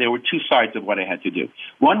 Wanda, there were two sides of what I had to do.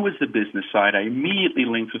 One was the business side. I immediately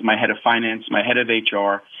linked with my head of finance, my head of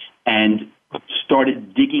HR, and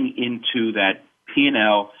started digging into that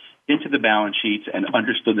P&L, into the balance sheets, and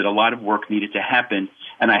understood that a lot of work needed to happen,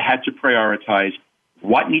 and I had to prioritize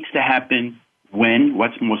what needs to happen, when,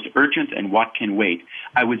 what's most urgent, and what can wait.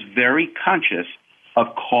 I was very conscious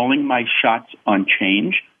of calling my shots on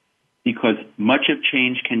change, because much of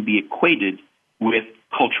change can be equated with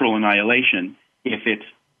cultural annihilation if it's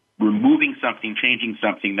removing something, changing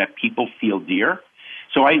something that people feel dear.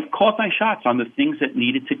 So I called my shots on the things that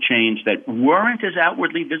needed to change that weren't as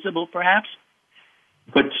outwardly visible, perhaps,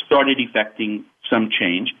 but started effecting some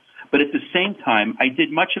change. But at the same time, I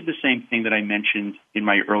did much of the same thing that I mentioned in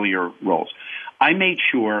my earlier roles. I made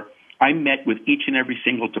sure I met with each and every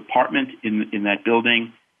single department in that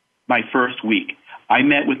building my first week. I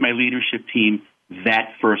met with my leadership team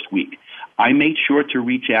that first week. I made sure to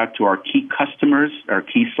reach out to our key customers, our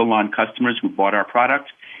key salon customers who bought our product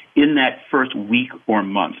in that first week or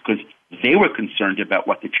month, because they were concerned about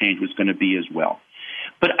what the change was going to be as well.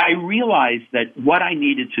 But I realized that what I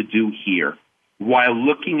needed to do here, while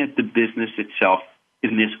looking at the business itself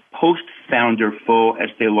in this post-founder full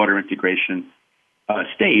Estee Lauder integration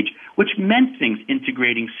stage, which meant things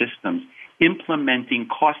integrating systems, implementing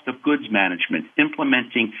cost of goods management,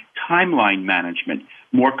 implementing timeline management,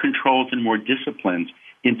 more controls and more disciplines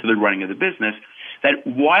into the running of the business, that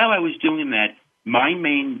while I was doing that, my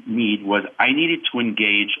main need was I needed to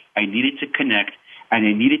engage, I needed to connect, and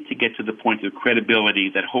I needed to get to the point of credibility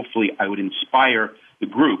that hopefully I would inspire the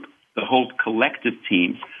group, the whole collective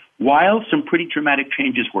team, while some pretty dramatic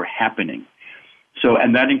changes were happening. So,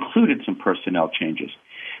 and that included some personnel changes.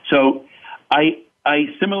 So I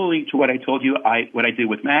similarly to what I told you, what I did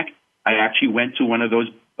with Mac, I actually went to one of those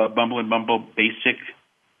Bumble and Bumble basic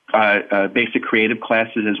creative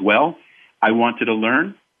classes as well. I wanted to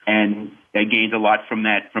learn, and I gained a lot from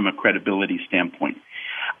that from a credibility standpoint.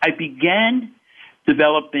 I began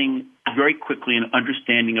developing very quickly an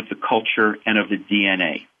understanding of the culture and of the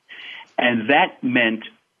DNA. And that meant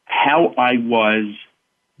how I was,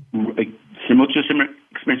 similar to similar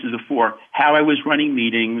experiences before, how I was running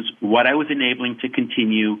meetings, what I was enabling to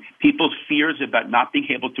continue, people's fears about not being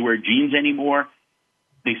able to wear jeans anymore.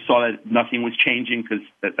 They saw that nothing was changing because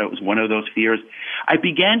that was one of those fears. I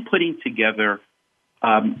began putting together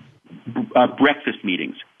breakfast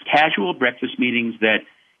meetings, casual breakfast meetings that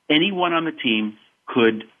anyone on the team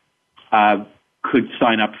could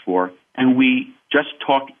sign up for, and we just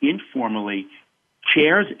talked informally,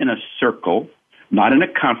 chairs in a circle, not in a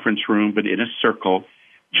conference room, but in a circle,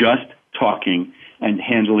 just talking and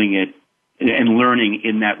handling it and learning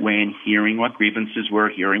in that way and hearing what grievances were,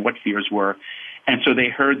 hearing what fears were. And so they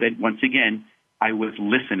heard that, once again, I was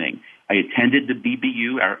listening. I attended the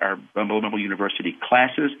BBU, our Bumble University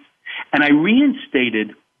classes, and I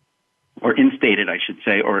instated, I should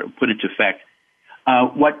say, or put into effect,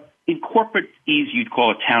 what in corporate ease you'd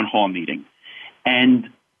call a town hall meeting.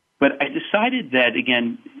 But I decided that,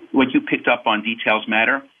 again, what you picked up on, details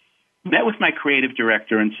matter, met with my creative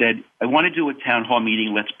director and said, I want to do a town hall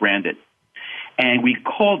meeting, let's brand it. And we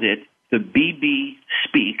called it the BB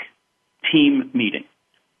Speak Team Meeting.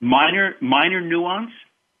 Minor nuance,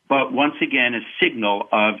 but once again, a signal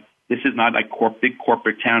of this is not a big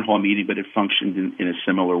corporate town hall meeting, but it functioned in a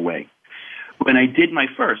similar way. When I did my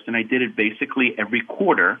first, and I did it basically every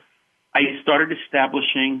quarter, I started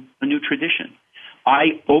establishing a new tradition.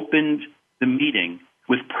 I opened the meeting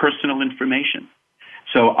with personal information.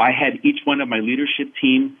 So I had each one of my leadership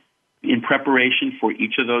team in preparation for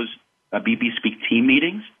each of those BB Speak team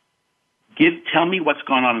meetings. Tell me what's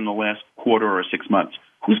gone on in the last quarter or 6 months.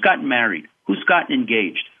 Who's gotten married? Who's gotten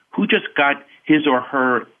engaged? Who just got his or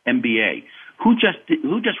her MBA? Who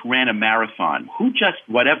just ran a marathon? Who just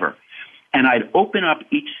whatever? And I'd open up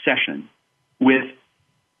each session with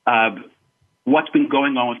what's been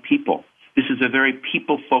going on with people. This is a very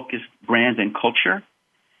people-focused brand and culture,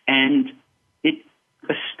 and it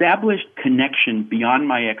established connection beyond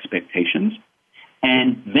my expectations.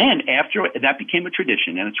 And then after that became a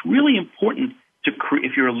tradition, and it's really important to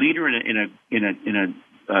if you're a leader in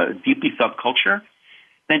a deeply felt culture,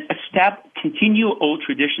 then continue old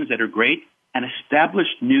traditions that are great and establish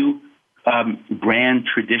new brand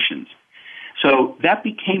traditions. So that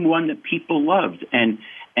became one that people loved. And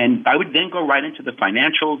I would then go right into the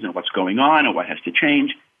financials and what's going on and what has to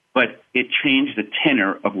change. But it changed the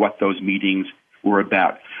tenor of what those meetings were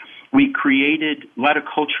about. We created a lot of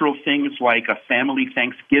cultural things like a family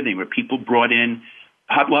Thanksgiving where people brought in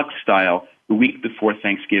potluck style the week before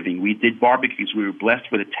Thanksgiving. We did barbecues. We were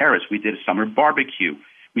blessed with a terrace. We did a summer barbecue.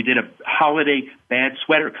 We did a holiday bad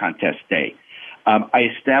sweater contest day.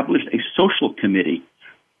 I established a social committee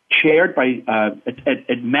chaired by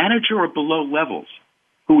at manager or below levels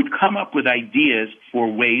who would come up with ideas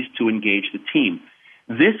for ways to engage the team.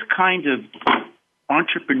 This kind of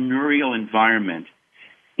entrepreneurial environment,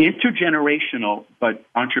 intergenerational but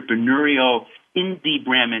entrepreneurial indie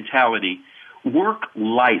brand mentality,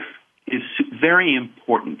 work-life is very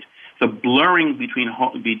important. The blurring between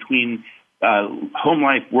home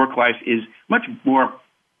life, work life is much more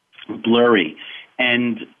blurry,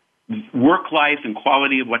 and work life and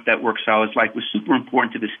quality of what that work style is like was super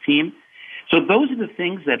important to this team. So those are the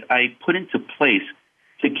things that I put into place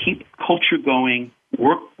to keep culture going,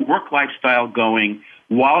 work lifestyle going,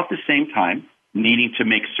 while at the same time needing to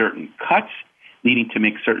make certain cuts, needing to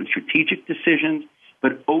make certain strategic decisions,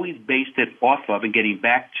 but always based it off of and getting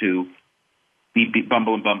back to the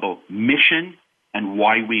Bumble and Bumble mission and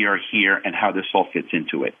why we are here and how this all fits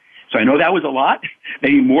into it. So I know that was a lot,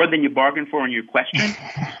 maybe more than you bargained for in your question,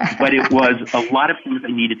 but it was a lot of things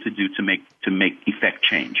I needed to do to make effect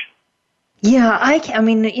change. Yeah, I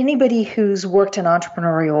mean, anybody who's worked in an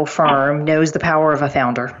entrepreneurial firm knows the power of a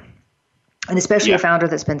founder, and especially a founder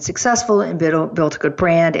that's been successful and built a good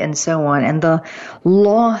brand and so on. And the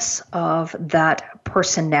loss of that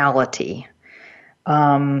personality,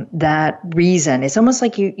 that reason, it's almost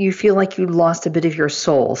like you feel like you lost a bit of your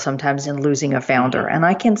soul sometimes in losing a founder. And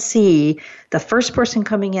I can see the first person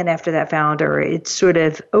coming in after that founder, it's sort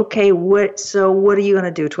of, okay, what are you going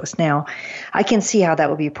to do to us now? I can see how that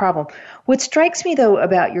would be a problem. What strikes me, though,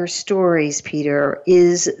 about your stories, Peter,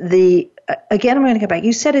 is again, I'm going to come back.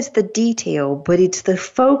 You said it's the detail, but it's the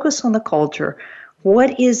focus on the culture.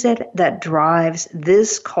 What is it that drives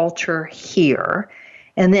this culture here?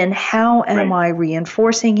 And then how am I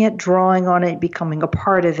reinforcing it, drawing on it, becoming a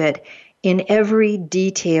part of it in every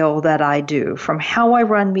detail that I do, from how I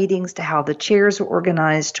run meetings to how the chairs are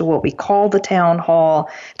organized to what we call the town hall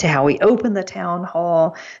to how we open the town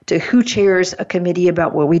hall to who chairs a committee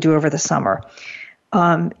about what we do over the summer.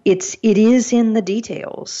 It is in the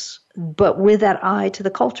details, but with that eye to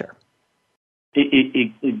the culture.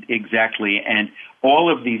 Exactly. And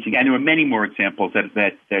all of these, and there were many more examples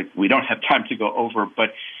that we don't have time to go over,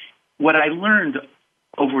 but what I learned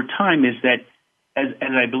over time is that, as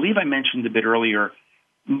I believe I mentioned a bit earlier,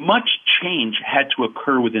 much change had to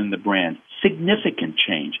occur within the brand, significant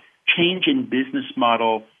change in business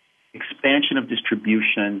model, expansion of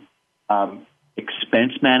distribution,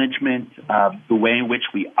 expense management, the way in which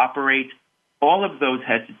we operate. All of those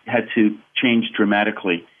had to change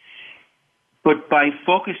dramatically. But by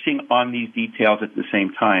focusing on these details at the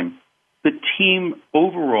same time, the team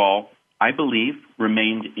overall, I believe,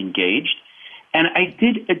 remained engaged. And I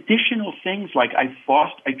did additional things like I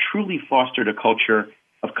truly fostered a culture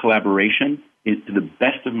of collaboration to the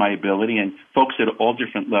best of my ability, and folks at all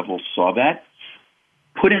different levels saw that.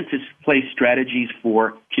 Put into place strategies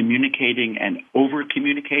for communicating and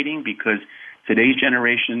over-communicating, because today's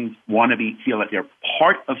generations want to feel like they're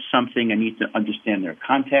part of something and need to understand their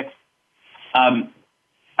context.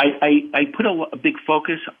 I put a big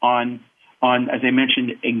focus on, as I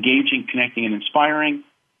mentioned, engaging, connecting, and inspiring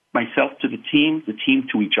myself to the team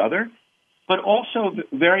to each other, but also,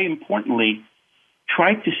 very importantly,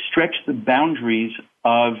 try to stretch the boundaries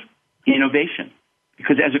of innovation.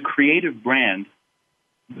 Because as a creative brand,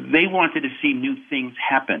 they wanted to see new things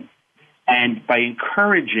happen. And by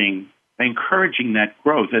encouraging that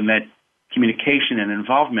growth and that communication and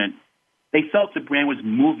involvement, they felt the brand was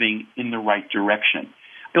moving in the right direction.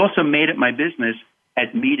 I also made it my business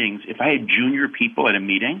at meetings. If I had junior people at a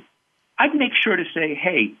meeting, I'd make sure to say,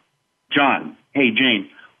 hey, John, hey, Jane,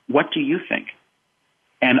 what do you think?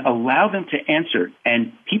 And allow them to answer.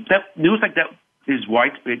 And keep that news like that is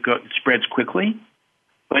widespread, spreads quickly.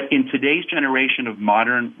 But in today's generation of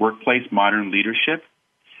modern workplace, modern leadership,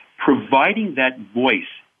 providing that voice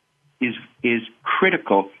is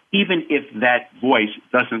critical, even if that voice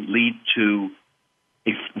doesn't lead to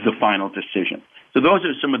the final decision. So those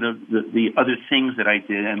are some of the other things that I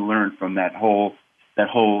did and learned from that whole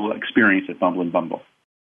experience at Bumble and Bumble.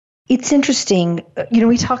 It's interesting.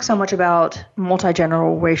 We talk so much about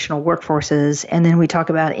multi-generational workforces, and then we talk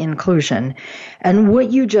about inclusion. And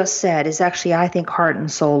what you just said is actually, I think, heart and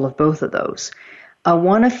soul of both of those. I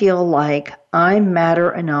want to feel like I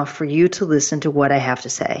matter enough for you to listen to what I have to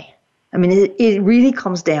say. I mean, it really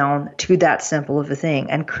comes down to that simple of a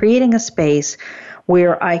thing. And creating a space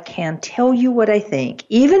where I can tell you what I think,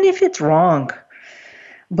 even if it's wrong,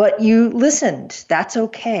 but you listened. That's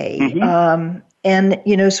okay. Mm-hmm. And,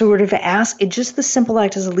 sort of just the simple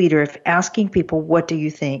act as a leader of asking people, what do you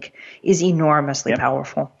think, is enormously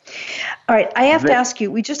powerful. All right. I have to ask you,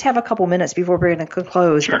 we just have a couple minutes before we're going to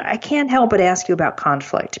close, but I can't help but ask you about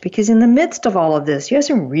conflict, because in the midst of all of this, you have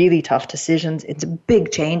some really tough decisions. It's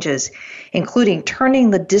big changes, including turning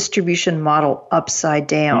the distribution model upside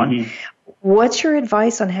down. Mm-hmm. What's your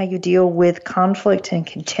advice on how you deal with conflict and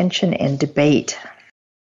contention and debate?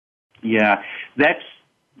 Yeah, that's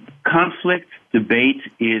conflict. Debate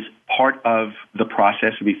is part of the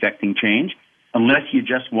process of effecting change, unless you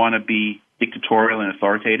just want to be dictatorial and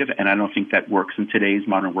authoritative, and I don't think that works in today's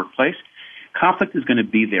modern workplace. Conflict is going to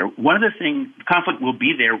be there. One of the things, conflict will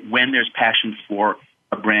be there when there's passion for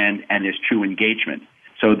a brand and there's true engagement.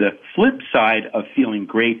 So the flip side of feeling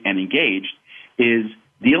great and engaged is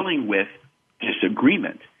dealing with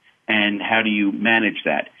disagreement, and how do you manage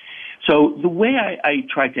that? So the way I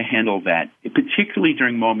try to handle that, particularly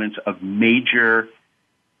during moments of major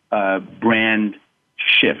brand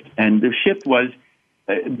shift, and the shift was,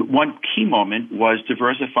 one key moment was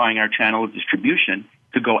diversifying our channel of distribution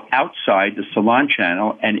to go outside the salon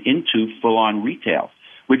channel and into full-on retail,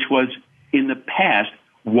 which was, in the past,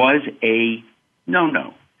 was a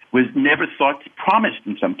no-no, was never thought, promised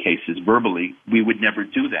in some cases verbally, we would never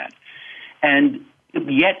do that. And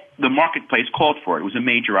yet the marketplace called for it. It was a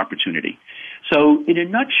major opportunity. So in a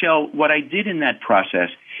nutshell, what I did in that process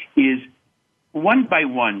is, one by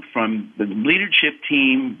one, from the leadership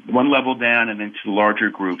team, one level down, and then to the larger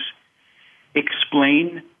groups,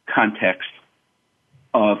 explain context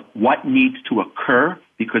of what needs to occur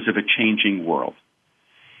because of a changing world.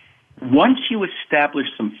 Once you establish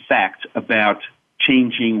some facts about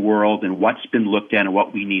changing world and what's been looked at and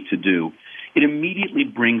what we need to do, it immediately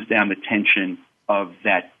brings down the tension of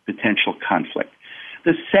that potential conflict.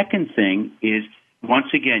 The second thing is, once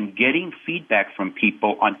again, getting feedback from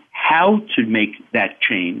people on how to make that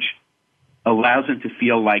change allows them to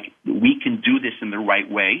feel like we can do this in the right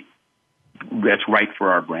way, that's right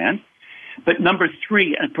for our brand. But number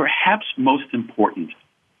three, and perhaps most important,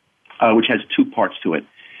 which has two parts to it,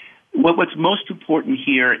 what's most important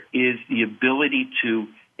here is the ability to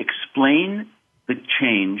explain the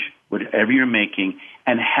change, whatever you're making,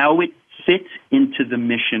 and how it fits into the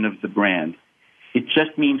mission of the brand. It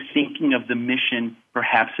just means thinking of the mission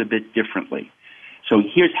perhaps a bit differently. So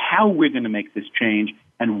here's how we're going to make this change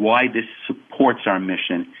and why this supports our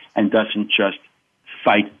mission and doesn't just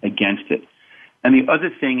fight against it. And the other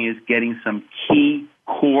thing is getting some key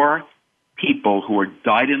core people who are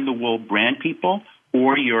dyed-in-the-wool brand people,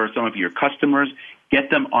 or some of your customers, get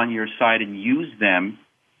them on your side and use them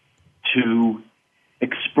to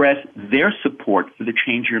express their support for the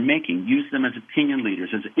change you're making. Use them as opinion leaders,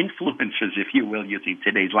 as influencers, if you will, using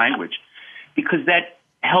today's language, because that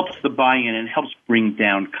helps the buy-in and helps bring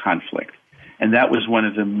down conflict. And that was one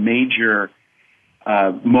of the major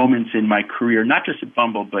moments in my career, not just at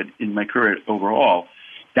Bumble, but in my career overall,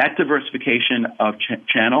 that diversification of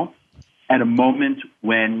channel at a moment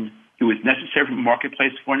when it was necessary from a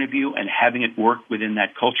marketplace point of view, and having it work within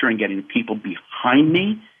that culture and getting people behind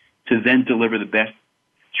me to then deliver the best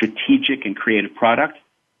strategic and creative product,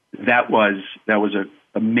 that was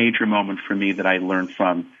a major moment for me that I learned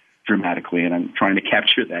from dramatically, and I'm trying to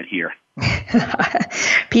capture that here.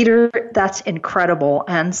 Peter, that's incredible.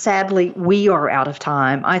 And sadly, we are out of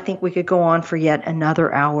time. I think we could go on for yet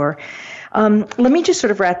another hour. Let me just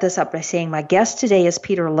sort of wrap this up by saying my guest today is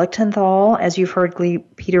Peter Lichtenthal. As you've heard,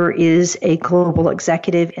 Peter is a global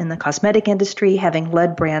executive in the cosmetic industry, having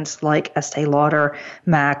led brands like Estee Lauder,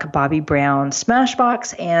 MAC, Bobbi Brown,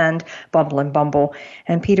 Smashbox, and Bumble & Bumble.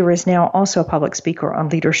 And Peter is now also a public speaker on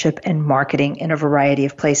leadership and marketing in a variety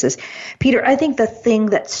of places. Peter, I think the thing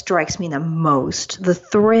that strikes me the most, the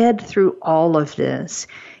thread through all of this,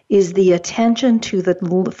 is the attention to the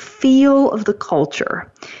feel of the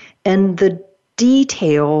culture and the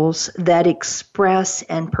details that express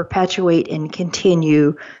and perpetuate and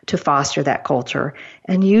continue to foster that culture,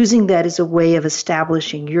 and using that as a way of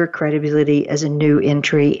establishing your credibility as a new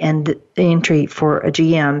entry and the entry for a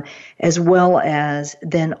GM, as well as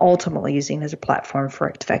then ultimately using it as a platform for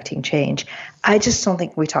effecting change. I just don't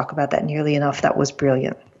think we talk about that nearly enough. That was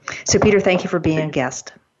brilliant. So, Peter, thank you for being a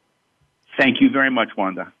guest. Thank you very much,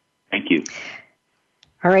 Wanda. Thank you.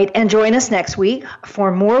 All right, and join us next week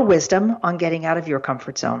for more wisdom on getting out of your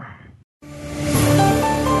comfort zone.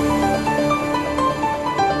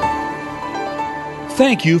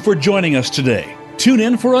 Thank you for joining us today. Tune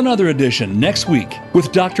in for another edition next week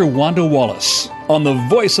with Dr. Wanda Wallace on the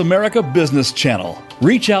Voice America Business Channel.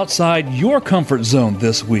 Reach outside your comfort zone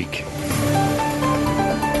this week.